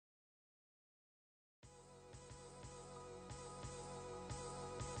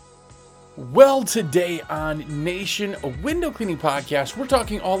Well, today on Nation, a window cleaning podcast, we're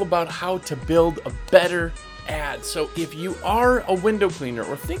talking all about how to build a better ad. So if you are a window cleaner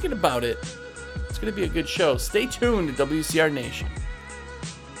or thinking about it, it's going to be a good show. Stay tuned to WCR Nation.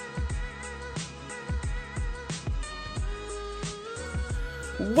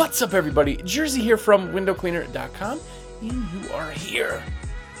 What's up, everybody? Jersey here from windowcleaner.com, and you are here.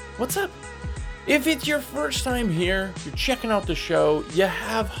 What's up? If it's your first time here, you're checking out the show, you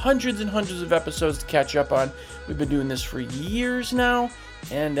have hundreds and hundreds of episodes to catch up on. We've been doing this for years now,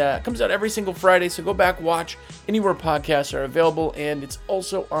 and it comes out every single Friday, so go back, watch anywhere podcasts are available, and it's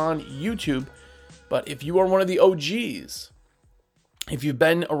also on YouTube. But if you are one of the OGs, if you've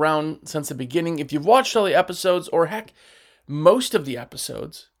been around since the beginning, if you've watched all the episodes, or heck, most of the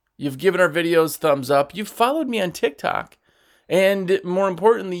episodes, you've given our videos thumbs up, you've followed me on TikTok, and more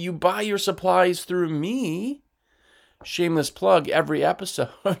importantly, you buy your supplies through me. Shameless plug every episode.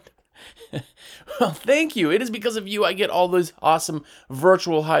 Well, thank you. It is because of you I get all those awesome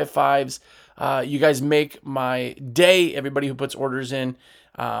virtual high fives. You guys make my day, everybody who puts orders in.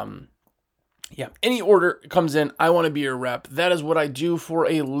 Any order comes in, I want to be your rep. That is what I do for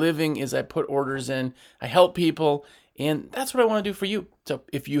a living, is I put orders in. I help people, and that's what I want to do for you. So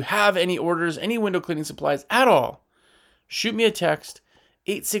if you have any orders, any window cleaning supplies at all, shoot me a text,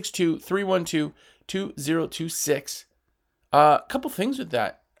 862-312-2026. A couple things with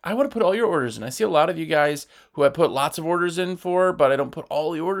that. I want to put all your orders in. I see a lot of you guys who I put lots of orders in for, but I don't put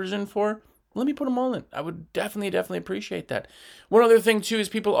all the orders in for. Let me put them all in. I would definitely appreciate that. One other thing, too, is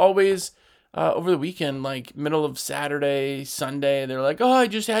people always, over the weekend, like middle of Saturday, Sunday, they're like, oh, I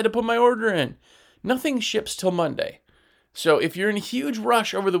just had to put my order in. Nothing ships till Monday. So if you're in a huge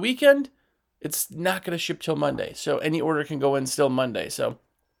rush over the weekend, it's not going to ship till Monday. So any order can go in still Monday. So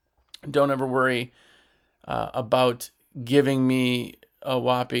don't ever worry about giving me a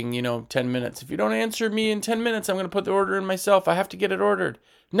whopping, 10 minutes. If you don't answer me in 10 minutes, I'm going to put the order in myself. I have to get it ordered.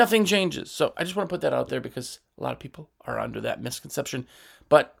 Nothing changes. So I just want to put that out there because a lot of people are under that misconception.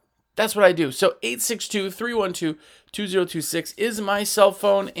 But that's what I do. So 862-312-2026 is my cell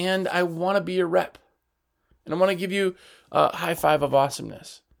phone, and I want to be your rep. And I want to give you a high five of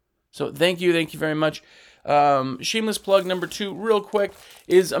awesomeness. So thank you very much. Shameless plug number 2, real quick,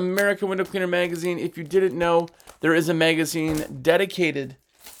 is American Window Cleaner Magazine. If you didn't know, there is a magazine dedicated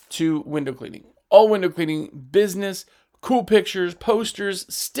to window cleaning. All window cleaning, business, cool pictures,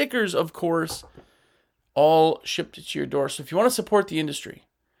 posters, stickers, of course, all shipped to your door. So if you want to support the industry,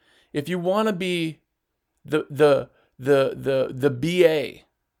 if you want to be the BA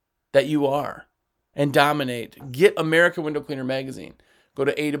that you are and dominate, get American Window Cleaner Magazine. Go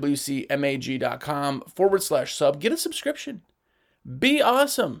to awcmag.com/sub. Get a subscription. Be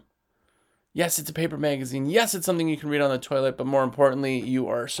awesome. Yes, it's a paper magazine. Yes, it's something you can read on the toilet, but more importantly, you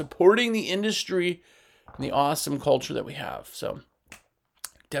are supporting the industry and the awesome culture that we have. So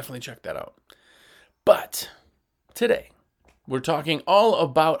definitely check that out. But today, we're talking all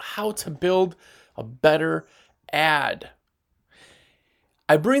about how to build a better ad.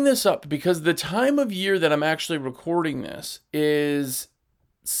 I bring this up because the time of year that I'm actually recording this is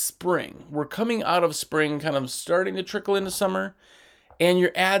spring. We're coming out of spring, kind of starting to trickle into summer, and your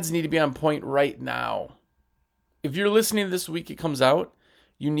ads need to be on point right now. If you're listening to this week it comes out,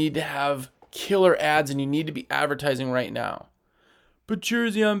 you need to have killer ads and you need to be advertising right now. But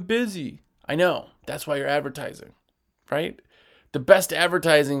Jersey, I'm busy. I know. That's why you're advertising, right? The best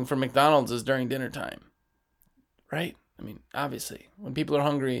advertising for McDonald's is during dinner time, right? I mean, obviously, when people are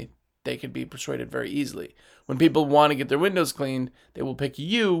hungry, they could be persuaded very easily. When people want to get their windows cleaned, they will pick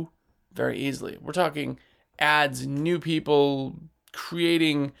you very easily. We're talking ads, new people,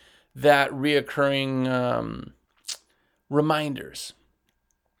 creating that reoccurring reminders,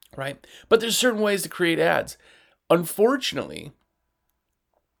 right? But there's certain ways to create ads. Unfortunately,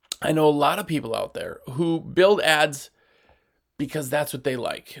 I know a lot of people out there who build ads because that's what they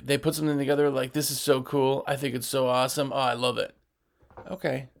like. They put something together like, this is so cool. I think it's so awesome. Oh, I love it.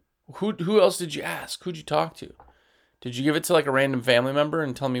 Okay. Who else did you ask? Who'd you talk to? Did you give it to like a random family member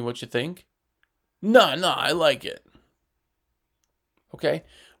and tell me what you think? No, I like it. Okay.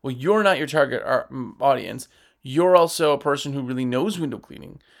 Well, you're not your target audience. You're also a person who really knows window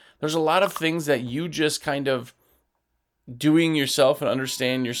cleaning. There's a lot of things that you just kind of doing yourself and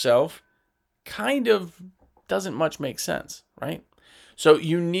understand yourself kind of doesn't much make sense, right? So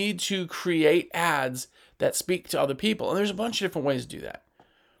you need to create ads that speak to other people. And there's a bunch of different ways to do that.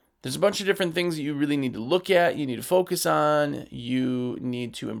 There's a bunch of different things that you really need to look at, you need to focus on, you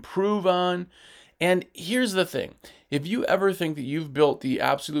need to improve on. And here's the thing. If you ever think that you've built the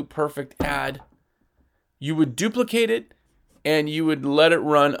absolute perfect ad, you would duplicate it and you would let it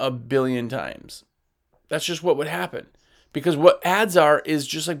run 1,000,000,000 times. That's just what would happen. Because what ads are is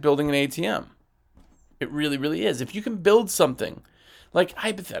just like building an ATM. It really, really is. If you can build something, like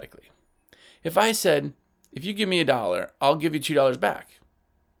hypothetically, if I said, if you give me $1, I'll give you $2 back.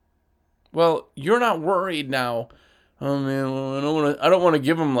 Well, you're not worried now. Oh man, I don't want to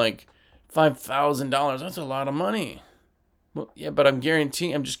give them like $5,000. That's a lot of money. Well, yeah, but I'm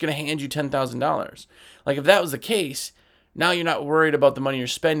guaranteeing I'm just going to hand you $10,000. Like if that was the case, now you're not worried about the money you're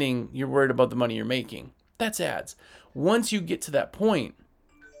spending. You're worried about the money you're making. That's ads. Once you get to that point,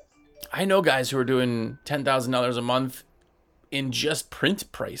 I know guys who are doing $10,000 a month in just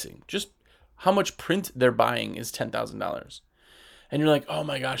print pricing. Just how much print they're buying is $10,000. And you're like, oh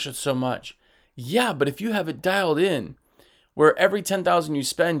my gosh, that's so much. Yeah, but if you have it dialed in where every $10,000 you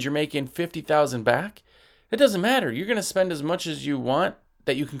spend, you're making $50,000 back, it doesn't matter. You're going to spend as much as you want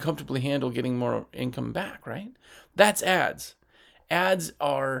that you can comfortably handle getting more income back, right? That's ads. Ads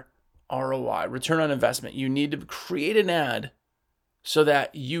are ROI, return on investment. You need to create an ad so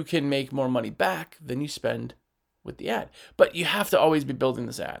that you can make more money back than you spend with the ad. But you have to always be building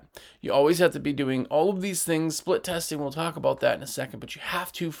this ad. You always have to be doing all of these things, split testing. We'll talk about that in a second, but you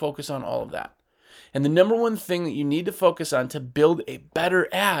have to focus on all of that. And the number one thing that you need to focus on to build a better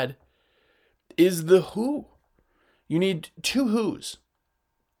ad is the who. You need 2 who's.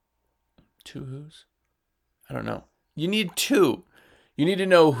 2 who's? I don't know. You need 2. You need to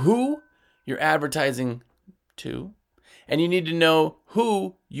know who you're advertising to, and you need to know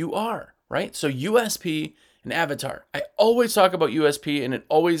who you are, right? So USP and avatar. I always talk about USP, and it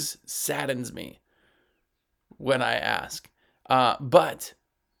always saddens me when I ask. But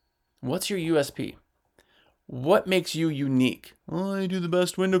what's your USP? What makes you unique? Well, I do the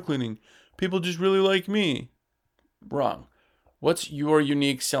best window cleaning. People just really like me. Wrong. What's your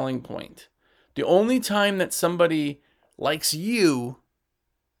unique selling point? The only time that somebody likes you,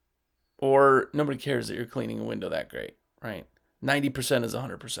 or nobody cares that you're cleaning a window that great, right? 90% is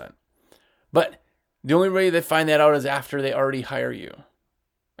 100%. But the only way they find that out is after they already hire you.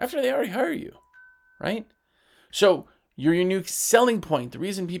 After they already hire you, right? So your unique selling point, the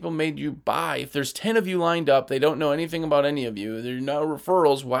reason people made you buy, if there's 10 of you lined up, they don't know anything about any of you, there are no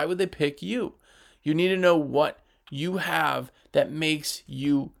referrals, why would they pick you? You need to know what you have that makes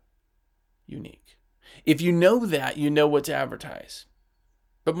you unique. If you know that, you know what to advertise.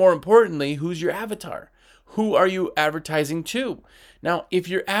 But more importantly, who's your avatar? Who are you advertising to? Now, if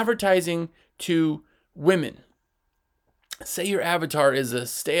you're advertising to women, say your avatar is a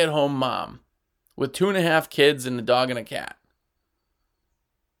stay-at-home mom with 2.5 kids and a dog and a cat.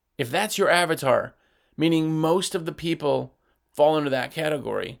 If that's your avatar, meaning most of the people fall into that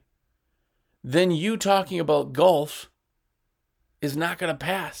category, then you talking about golf is not going to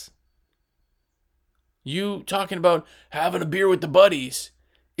pass. You talking about having a beer with the buddies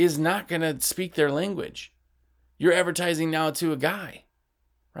is not going to speak their language. You're advertising now to a guy,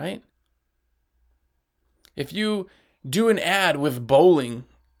 right? If you do an ad with bowling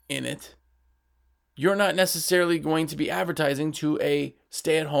in it, you're not necessarily going to be advertising to a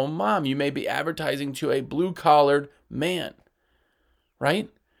stay-at-home mom. You may be advertising to a blue-collared man, right?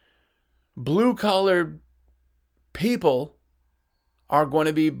 Blue-collared people are going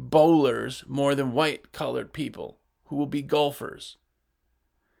to be bowlers more than white-collared people who will be golfers.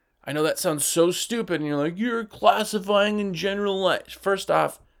 I know that sounds so stupid, and you're like, you're classifying in general. First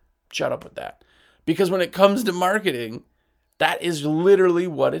off, shut up with that. Because when it comes to marketing, that is literally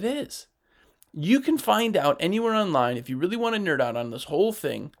what it is. You can find out anywhere online, if you really want to nerd out on this whole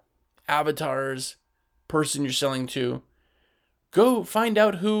thing, avatars, person you're selling to, go find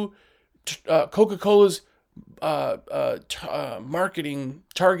out who Coca-Cola's marketing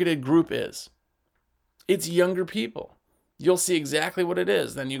targeted group is. It's younger people. You'll see exactly what it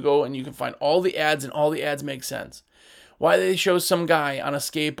is. Then you go and you can find all the ads, and all the ads make sense. Why they show some guy on a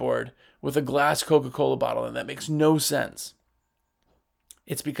skateboard with a glass Coca-Cola bottle, and that makes no sense.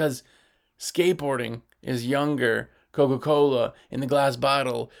 It's because skateboarding is younger. Coca-Cola in the glass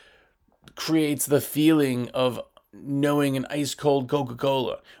bottle creates the feeling of knowing an ice cold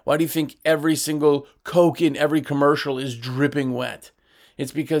Coca-Cola. Why do you think every single Coke in every commercial is dripping wet?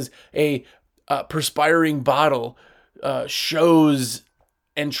 It's because a perspiring bottle shows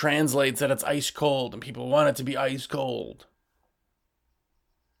and translates that it's ice cold, and people want it to be ice cold.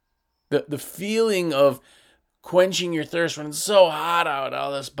 The feeling of quenching your thirst when it's so hot out,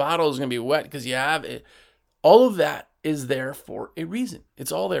 oh, this bottle is going to be wet because you have it. All of that is there for a reason.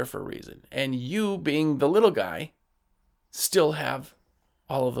 It's all there for a reason. And you, being the little guy, still have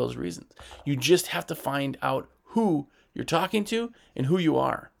all of those reasons. You just have to find out who you're talking to and who you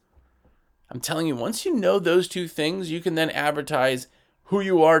are. I'm telling you, once you know those two things, you can then advertise who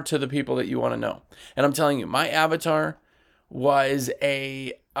you are to the people that you want to know. And I'm telling you, my avatar was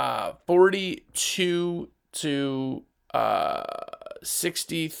a 42 to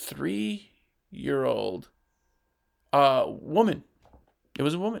 63-year-old woman. It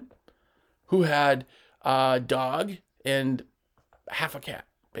was a woman who had a dog and half a cat,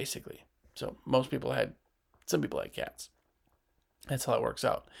 basically. So some people had cats. That's how it works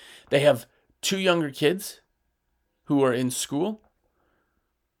out. They have 2 younger kids who are in school.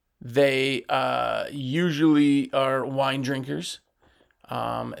 They usually are wine drinkers.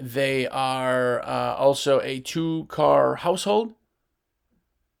 They are also a 2-car household.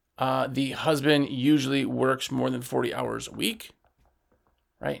 The husband usually works more than 40 hours a week,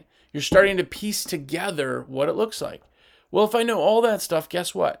 right? You're starting to piece together what it looks like. Well, if I know all that stuff,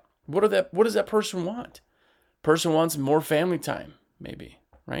 guess what? What does that person want? Person wants more family time, maybe,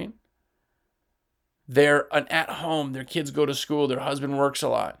 right? They're at home, their kids go to school, their husband works a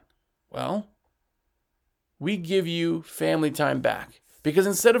lot. Well, we give you family time back. Because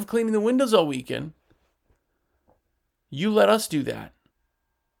instead of cleaning the windows all weekend, you let us do that.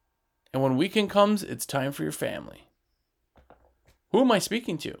 And when weekend comes, it's time for your family. Who am I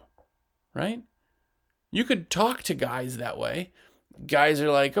speaking to? Right? You could talk to guys that way. Guys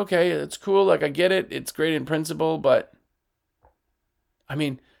are like, okay, it's cool. Like, I get it. It's great in principle. But, I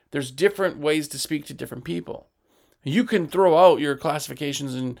mean, there's different ways to speak to different people. You can throw out your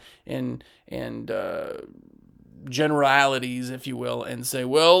classifications and generalities, if you will, and say,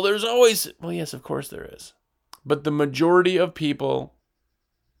 well, there's always... Well, yes, of course there is. But the majority of people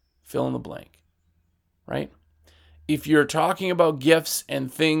fill in the blank, right? If you're talking about gifts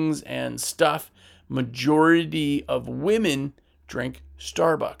and things and stuff, majority of women drink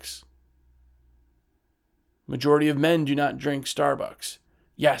Starbucks. Majority of men do not drink Starbucks.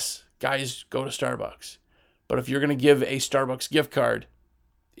 Yes, guys go to Starbucks. But if you're going to give a Starbucks gift card,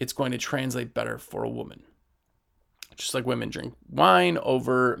 it's going to translate better for a woman. Just like women drink wine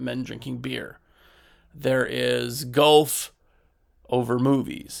over men drinking beer. There is golf over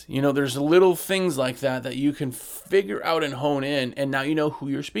movies. You know, there's little things like that you can figure out and hone in, and now you know who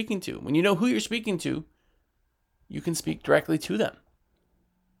you're speaking to. When you know who you're speaking to, you can speak directly to them.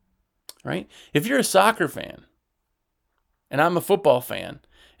 Right? If you're a soccer fan, and I'm a football fan,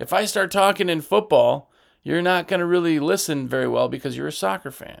 if I start talking in football, you're not going to really listen very well because you're a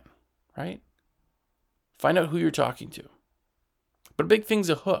soccer fan, right? Find out who you're talking to. But a big thing's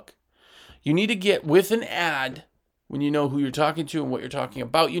a hook. You need to get with an ad when you know who you're talking to and what you're talking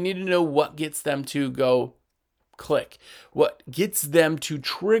about. You need to know what gets them to go click, what gets them to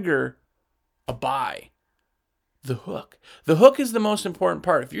trigger a buy. The hook. The hook is the most important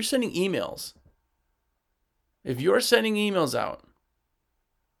part. If you're sending emails out,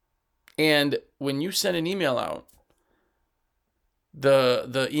 and when you send an email out,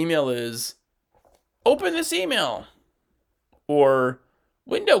 the email is, open this email, or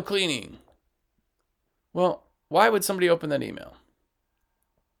window cleaning. Well, why would somebody open that email?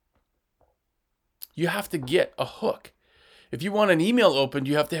 You have to get a hook. If you want an email opened,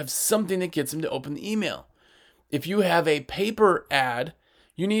 you have to have something that gets them to open the email. If you have a paper ad,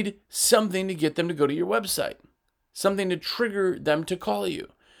 you need something to get them to go to your website. Something to trigger them to call you.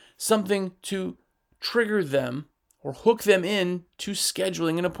 Something to trigger them or hook them in to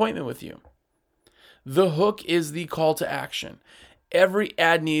scheduling an appointment with you. The hook is the call to action. Every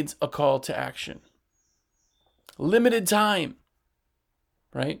ad needs a call to action. Limited time,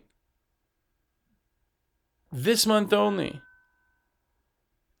 right? This month only.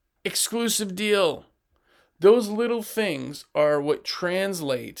 Exclusive deal. Those little things are what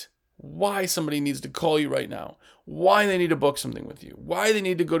translate why somebody needs to call you right now, why they need to book something with you, why they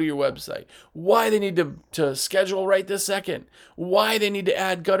need to go to your website, why they need to schedule right this second, why they need to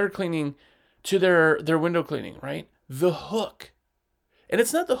add gutter cleaning to their window cleaning, right? The hook. And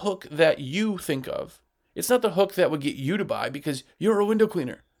it's not the hook that you think of. It's not the hook that would get you to buy because you're a window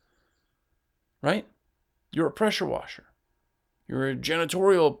cleaner, right? You're a pressure washer. You're a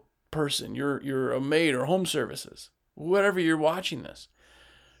janitorial person. You're a maid or home services. Whatever you're watching this.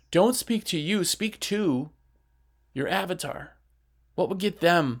 Don't speak to you. Speak to your avatar. What would get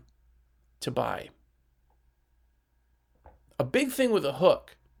them to buy? A big thing with a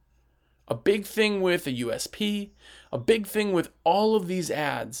hook, a big thing with a USP, a big thing with all of these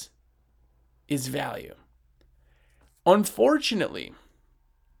ads is value. Unfortunately,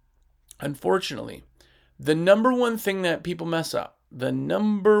 the number one thing that people mess up, the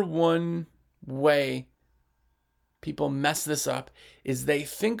number one way people mess this up is they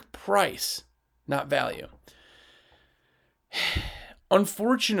think price, not value.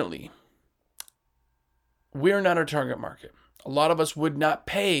 Unfortunately, we're not our target market. A lot of us would not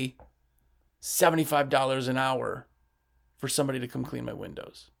pay $75 an hour for somebody to come clean my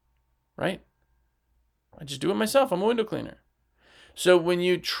windows, right? I just do it myself. I'm a window cleaner. So when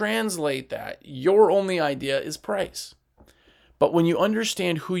you translate that, your only idea is price. But when you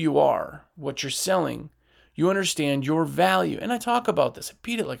understand who you are, what you're selling, you understand your value. And I talk about this. I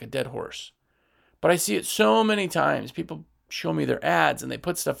beat it like a dead horse. But I see it so many times. People show me their ads and they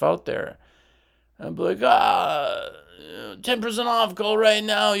put stuff out there. I'm like, 10% off, go right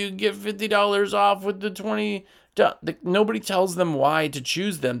now. You can get $50 off with the 20. Nobody tells them why to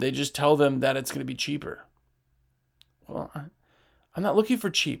choose them. They just tell them that it's going to be cheaper. Well, I'm not looking for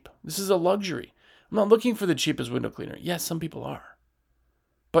cheap. This is a luxury. I'm not looking for the cheapest window cleaner. Yes, some people are.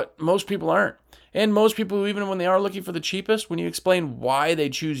 But most people aren't. And most people, even when they are looking for the cheapest, when you explain why they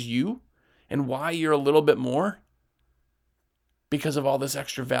choose you and why you're a little bit more, because of all this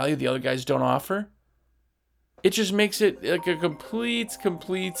extra value the other guys don't offer, it just makes it like a complete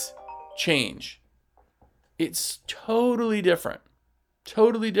change. It's totally different.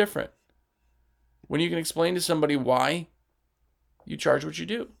 Totally different. When you can explain to somebody why you charge what you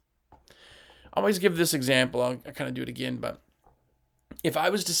do. I always give this example. I'll kind of do it again, but if I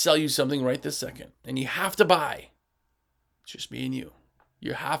was to sell you something right this second, and you have to buy, it's just me and you.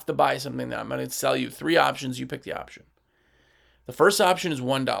 You have to buy something that I'm going to sell you 3 options. You pick the option. The first option is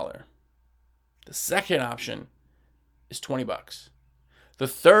 $1. The second option is $20. The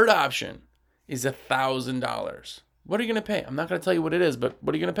third option is $1,000. What are you going to pay? I'm not going to tell you what it is, but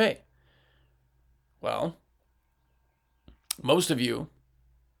what are you going to pay? Well, most of you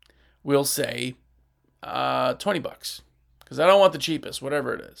will say $20 because I don't want the cheapest,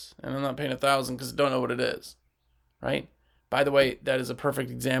 whatever it is, and I'm not paying $1,000 because I don't know what it is, right? By the way, that is a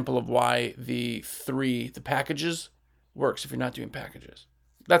perfect example of why the packages works if you're not doing packages.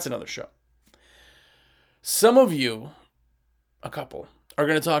 That's another show. Some of you, a couple, are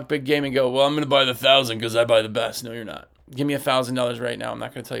going to talk big game and go, well, I'm going to buy the 1,000 because I buy the best. No, you're not. Give me $1,000 right now. I'm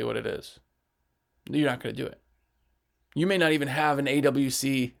not going to tell you what it is. You're not going to do it. You may not even have an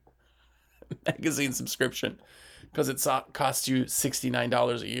AWC magazine subscription because it costs you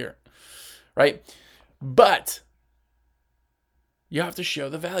 $69 a year, right? But you have to show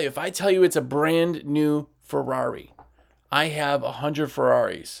the value. If I tell you it's a brand new Ferrari, I have 100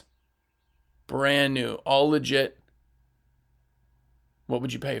 Ferraris, brand new, all legit. What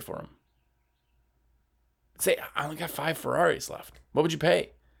would you pay for them? Say, I only got 5 Ferraris left. What would you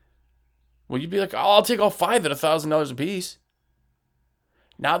pay? Well, you'd be like, oh, I'll take all 5 at $1,000 a piece.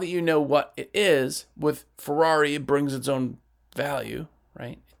 Now that you know what it is, with Ferrari, it brings its own value,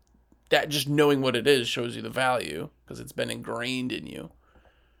 right? That just knowing what it is shows you the value because it's been ingrained in you.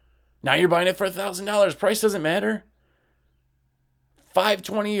 Now you're buying it for $1,000. Price doesn't matter. 5,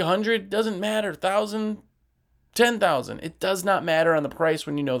 20, 100 doesn't matter. 1,000, 10,000. It does not matter on the price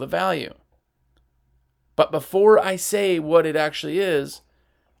when you know the value. But before I say what it actually is,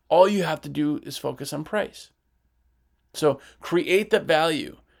 all you have to do is focus on price. So create that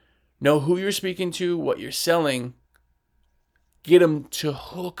value. Know who you're speaking to, what you're selling. Get them to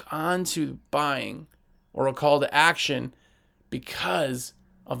hook onto buying or a call to action because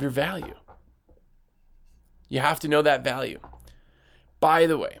of your value. You have to know that value. By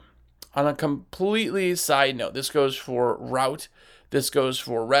the way, on a completely side note, this goes for Route, this goes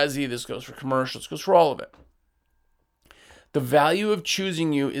for Resi, this goes for commercial, this goes for all of it. The value of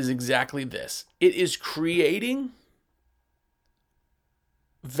choosing you is exactly this. It is creating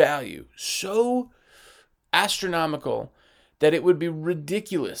value so astronomical that it would be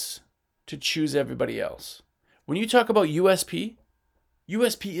ridiculous to choose everybody else. When you talk about USP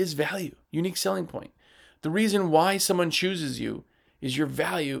is value, unique selling point. The reason why someone chooses you is your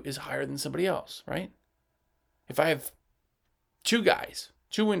value is higher than somebody else, right? If I have 2 guys,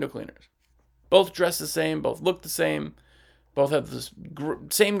 2 window cleaners, both dress the same, both look the same, both have the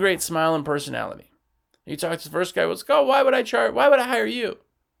same great smile and personality. You talk to the first guy, let's go, why would I hire you?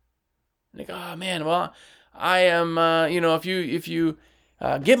 And they go, oh man, well, I am, if you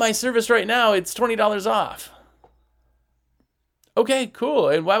get my service right now, it's $20 off. Okay, cool.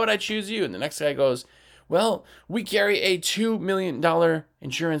 And why would I choose you? And the next guy goes, well, we carry a $2 million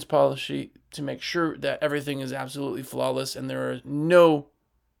insurance policy to make sure that everything is absolutely flawless and there is no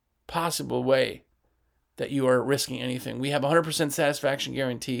possible way that you are risking anything. We have a 100% satisfaction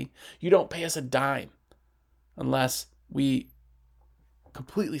guarantee. You don't pay us a dime unless we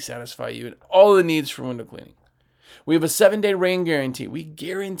completely satisfy you in all the needs for window cleaning. We have a 7-day rain guarantee. We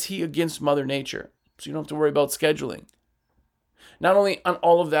guarantee against Mother Nature, so you don't have to worry about scheduling. Not only on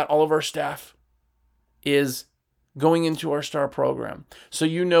all of that, all of our staff is going into our star program. So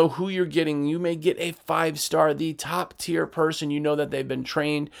you know who you're getting. You may get a 5-star, the top tier person. You know that they've been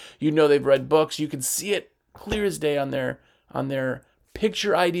trained. You know they've read books. You can see it clear as day on their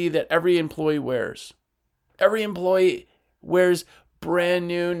picture ID that every employee wears. Every employee wears brand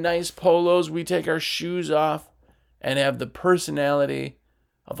new, nice polos. We take our shoes off and have the personality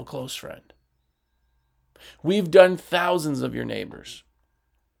of a close friend. We've done thousands of your neighbors.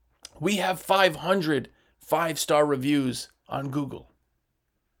 We have 500 5-star reviews on Google.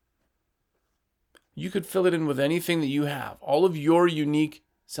 You could fill it in with anything that you have, all of your unique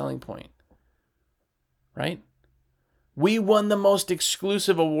selling point, right? We won the most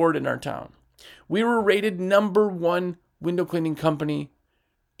exclusive award in our town. We were rated #1 window cleaning company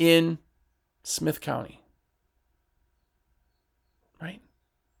in Smith County, right?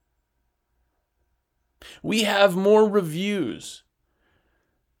 We have more reviews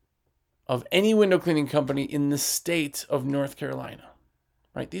of any window cleaning company in the state of North Carolina,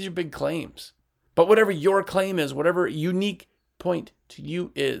 right? These are big claims. But whatever your claim is, whatever unique point to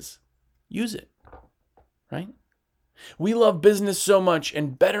you is, use it, right? We love business so much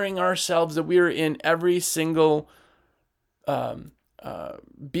and bettering ourselves that we are in every single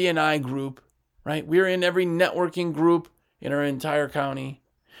B&I group, right? We're in every networking group in our entire county.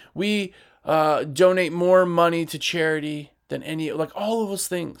 We donate more money to charity than any, like all of those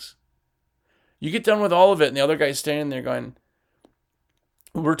things. You get done with all of it, and the other guy's standing there going,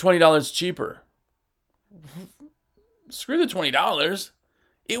 we're $20 cheaper. Screw the $20.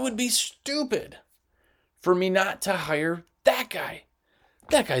 It would be stupid for me not to hire that guy.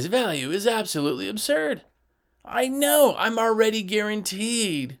 That guy's value is absolutely absurd. I know I'm already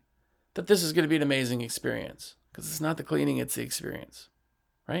guaranteed that this is going to be an amazing experience because it's not the cleaning, it's the experience,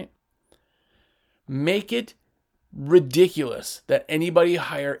 right? Make it ridiculous that anybody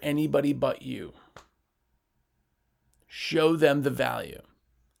hire anybody but you. Show them the value.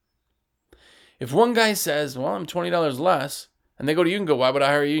 If one guy says, well, I'm $20 less, and they go to you and go, why would I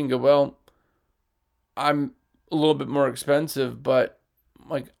hire you? And go, well, I'm a little bit more expensive, but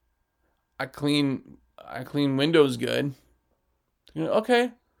like I clean windows good. You know,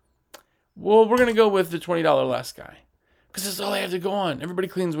 okay. Well, we're going to go with the $20 less guy because that's all I have to go on. Everybody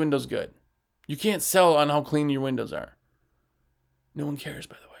cleans windows good. You can't sell on how clean your windows are. No one cares,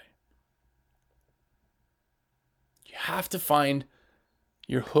 by the way. You have to find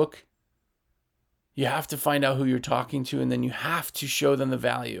your hook. You have to find out who you're talking to, and then you have to show them the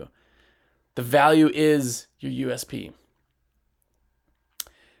value. The value is your USP.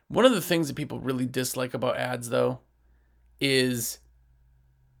 One of the things that people really dislike about ads, though, is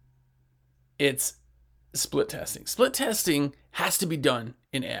it's split testing. Split testing has to be done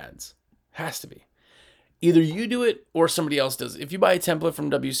in ads. Has to be. Either you do it or somebody else does it. If you buy a template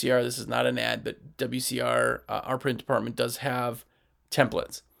from WCR, this is not an ad, but WCR, our print department, does have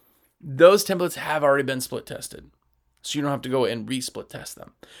templates. Those templates have already been split tested, so you don't have to go and re-split test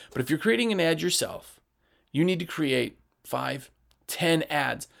them. But if you're creating an ad yourself, you need to create 5, 10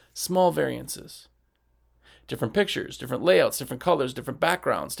 ads, small variances. Different pictures, different layouts, different colors, different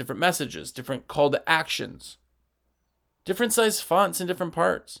backgrounds, different messages, different call to actions, different size fonts in different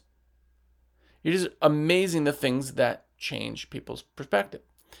parts. It is amazing the things that change people's perspective.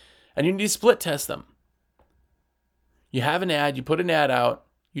 And you need to split test them. You have an ad, you put an ad out,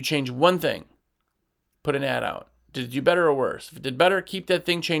 you change one thing, put an ad out. Did it do better or worse? If it did better, keep that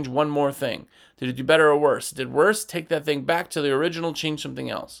thing, change one more thing. Did it do better or worse? Did worse, take that thing back to the original, change something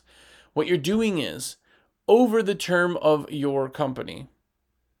else. What you're doing is, over the term of your company,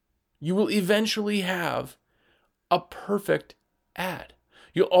 you will eventually have a perfect ad.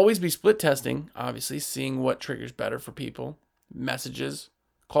 You'll always be split testing, obviously, seeing what triggers better for people, messages,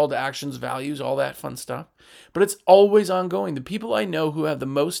 call to actions, values, all that fun stuff. But it's always ongoing. The people I know who have the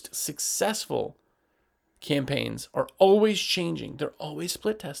most successful campaigns are always changing. They're always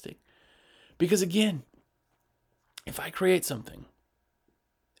split testing. Because again, if I create something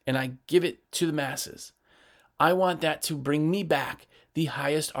and I give it to the masses, I want that to bring me back the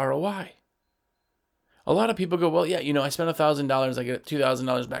highest ROI. A lot of people go, well, yeah, I spent $1,000, I get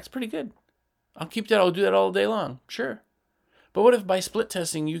 $2,000 back. It's pretty good. I'll keep that. I'll do that all day long. Sure. But what if by split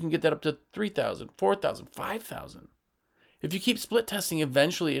testing, you can get that up to $3,000, $4,000, $5,000? If you keep split testing,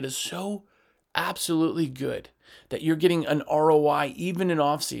 eventually it is so absolutely good that you're getting an ROI even in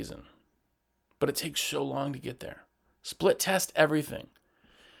off season. But it takes so long to get there. Split test everything.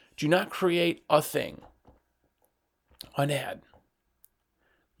 Do not create a thing, an ad.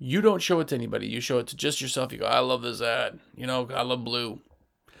 You don't show it to anybody. You show it to just yourself. You go, I love this ad. I love blue.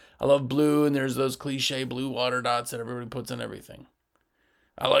 I love blue, and there's those cliche blue water dots that everybody puts on everything.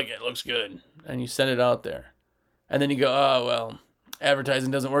 I like it. It looks good. And you send it out there. And then you go, oh, well,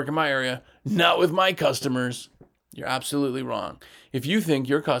 advertising doesn't work in my area. Not with my customers. You're absolutely wrong. If you think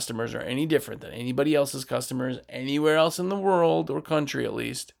your customers are any different than anybody else's customers anywhere else in the world or country at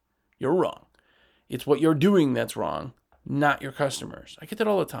least, you're wrong. It's what you're doing that's wrong, not your customers. I get that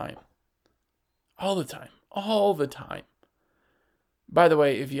all the time. All the time. All the time. By the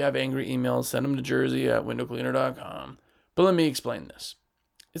way, if you have angry emails, send them to jersey@windowcleaner.com. But let me explain this.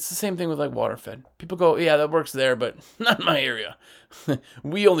 It's the same thing with like WaterFed. People go, yeah, that works there, but not in my area.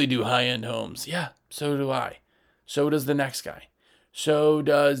 We only do high-end homes. Yeah, so do I. So does the next guy. So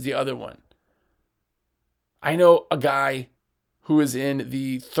does the other one. I know a guy who is in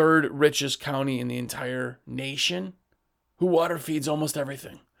the third richest county in the entire nation who water feeds almost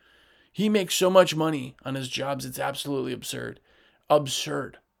everything. He makes so much money on his jobs, it's absolutely absurd.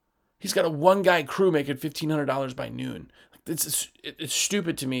 Absurd. He's got a one-guy crew making $1,500 by noon. It's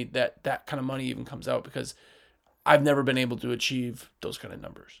stupid to me that that kind of money even comes out because I've never been able to achieve those kind of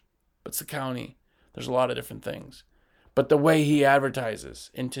numbers. But it's the county. There's a lot of different things. But the way he advertises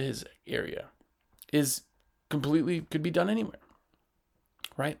into his area is completely, could be done anywhere.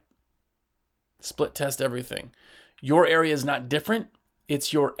 Right? Split test everything. Your area is not different.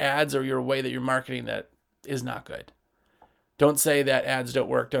 It's your ads or your way that you're marketing that is not good. Don't say that ads don't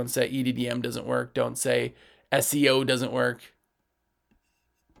work. Don't say EDDM doesn't work. Don't say SEO doesn't work.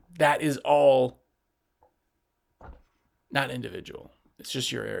 That is all not individual. It's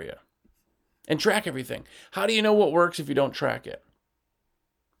just your area. And track everything. How do you know what works if you don't track it?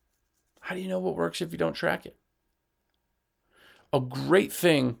 How do you know what works if you don't track it? A great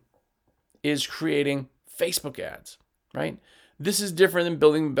thing is creating Facebook ads, right? This is different than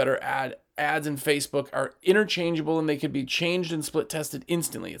building better ads in Facebook are interchangeable and they could be changed and split tested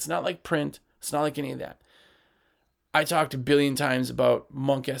instantly. It's not like print. It's not like any of that. I talked a billion times about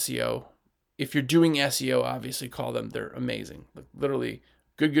Monk SEO. If you're doing SEO, obviously call them. They're amazing. Like literally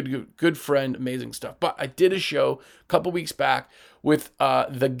good friend, amazing stuff. But I did a show a couple weeks back with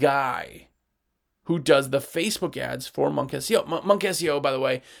the guy who does the Facebook ads for Monk SEO. Monk SEO, by the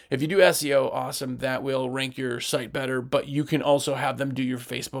way, if you do SEO, awesome. That will rank your site better, but you can also have them do your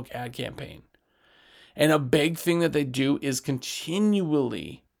Facebook ad campaign. And a big thing that they do is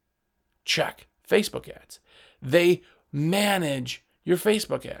continually check Facebook ads. They manage your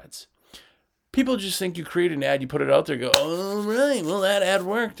Facebook ads. People just think you create an ad, you put it out there, go, oh, right, well, that ad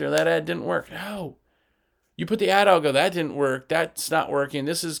worked or that ad didn't work. No. You put the ad out, go, that didn't work, that's not working,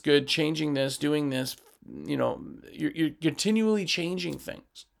 this is good, changing this, doing this. You know, you're continually changing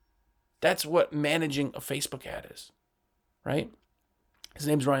things. That's what managing a Facebook ad is, right? His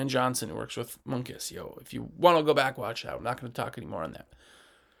name's Ryan Johnson, who works with Monk SEO. If you want to go back, watch that. I'm not going to talk anymore on that.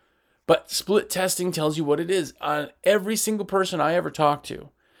 But split testing tells you what it is. On every single person I ever talked to,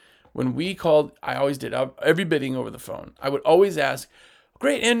 when we called, I always did every bidding over the phone. I would always ask,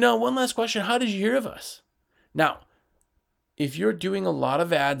 great, and one last question, how did you hear of us? Now, if you're doing a lot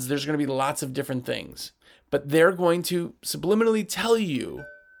of ads, there's going to be lots of different things. But they're going to subliminally tell you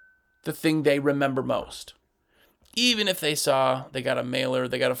the thing they remember most. Even if they got a mailer,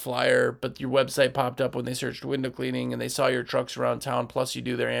 they got a flyer, but your website popped up when they searched window cleaning and they saw your trucks around town, plus you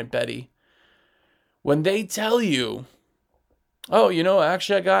do their Aunt Betty. When they tell you, oh,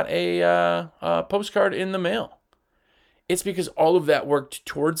 actually I got a postcard in the mail. It's because all of that worked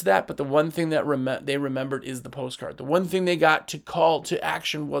towards that, but the one thing that they remembered is the postcard. The one thing they got to call to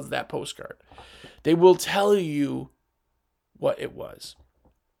action was that postcard. They will tell you what it was.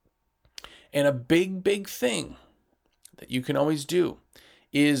 And a big, big thing that you can always do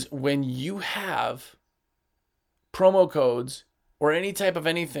is when you have promo codes or any type of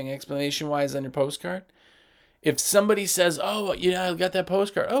anything explanation-wise on your postcard, if somebody says, oh, I got that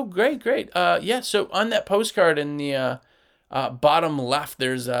postcard. Oh, great. Yeah, so on that postcard in the bottom left,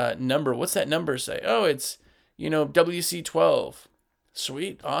 there's a number. What's that number say? Oh, it's, WC12.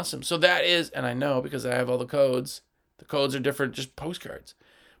 Sweet. Awesome. So that is, and I know because I have all the codes. The codes are different, just postcards.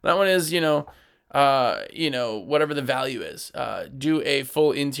 That one is, whatever the value is. Do a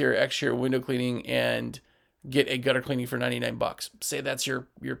full interior, exterior window cleaning and get a gutter cleaning for $99. Say that's your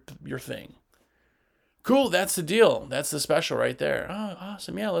thing. Cool, that's the deal. That's the special right there. Oh,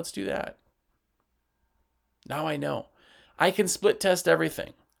 awesome. Yeah, let's do that. Now I know. I can split test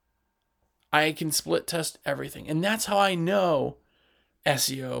everything. And that's how I know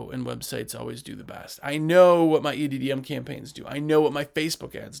SEO and websites always do the best. I know what my EDDM campaigns do. I know what my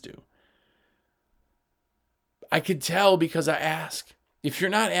Facebook ads do. I could tell because I ask. If you're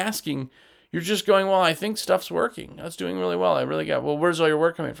not asking, you're just going, well, I think stuff's working. That's doing really well. I really got, well, where's all your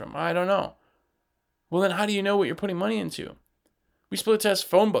work coming from? I don't know. Well, then how do you know what you're putting money into? We split test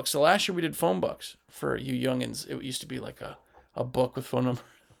phone books. So last year we did phone books for you youngins. It used to be like a book with phone number.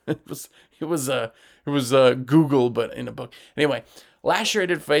 It was Google, but in a book. Anyway, last year I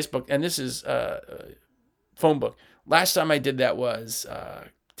did Facebook, and this is phone book. Last time I did that was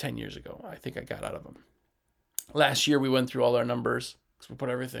 10 years ago. I think I got out of them. Last year we went through all our numbers. So we put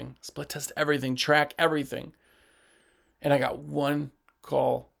everything, split test everything, track everything. And I got one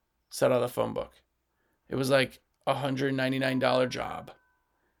call set out of the phone book. It was like $199 job.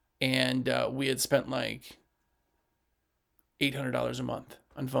 And we had spent like $800 a month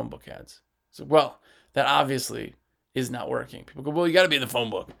on phone book ads. So, well, that obviously is not working. People go, well, you got to be in the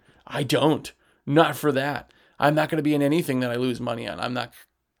phone book. I don't. Not for that. I'm not going to be in anything that I lose money on. I'm not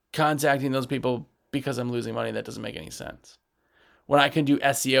contacting those people because I'm losing money. That doesn't make any sense. When I can do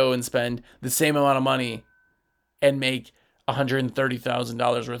SEO and spend the same amount of money and make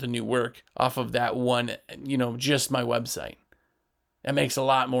 $130,000 worth of new work off of that one, just my website. That makes a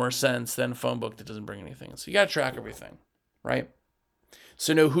lot more sense than a phone book that doesn't bring anything. So you got to track everything, right?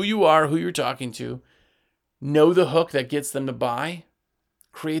 So know who you are, who you're talking to, know the hook that gets them to buy,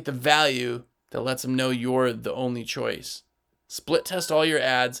 create the value that lets them know you're the only choice. Split test all your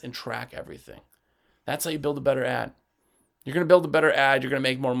ads and track everything. That's how you build a better ad. You're going to build a better ad. You're going to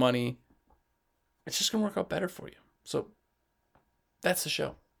make more money. It's just going to work out better for you. So that's the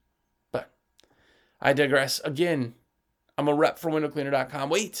show. But I digress. Again, I'm a rep for windowcleaner.com.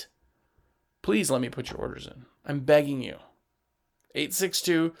 Wait. Please let me put your orders in. I'm begging you.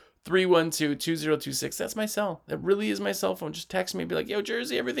 862-312-2026. That's my cell. That really is my cell phone. Just text me and be like, yo,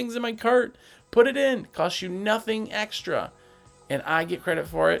 Jersey, everything's in my cart. Put it in. Costs you nothing extra. And I get credit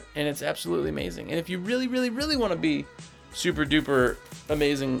for it. And it's absolutely amazing. And if you really, really, really want to be super duper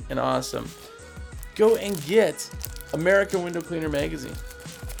amazing and awesome, go and get American Window Cleaner magazine.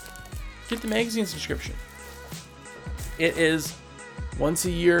 Get the magazine subscription. It is once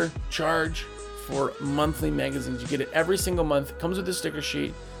a year charge for monthly magazines. You get it every single month. It comes with a sticker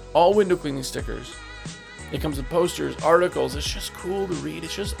sheet, all window cleaning stickers. It comes with posters, articles. It's just cool to read.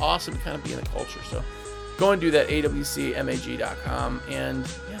 It's just awesome to kind of be in the culture. So go and do that, awcmag.com. And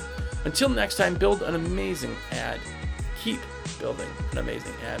yeah, until next time, build an amazing ad. Keep building an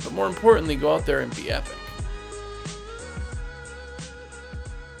amazing ad. But more importantly, go out there and be epic.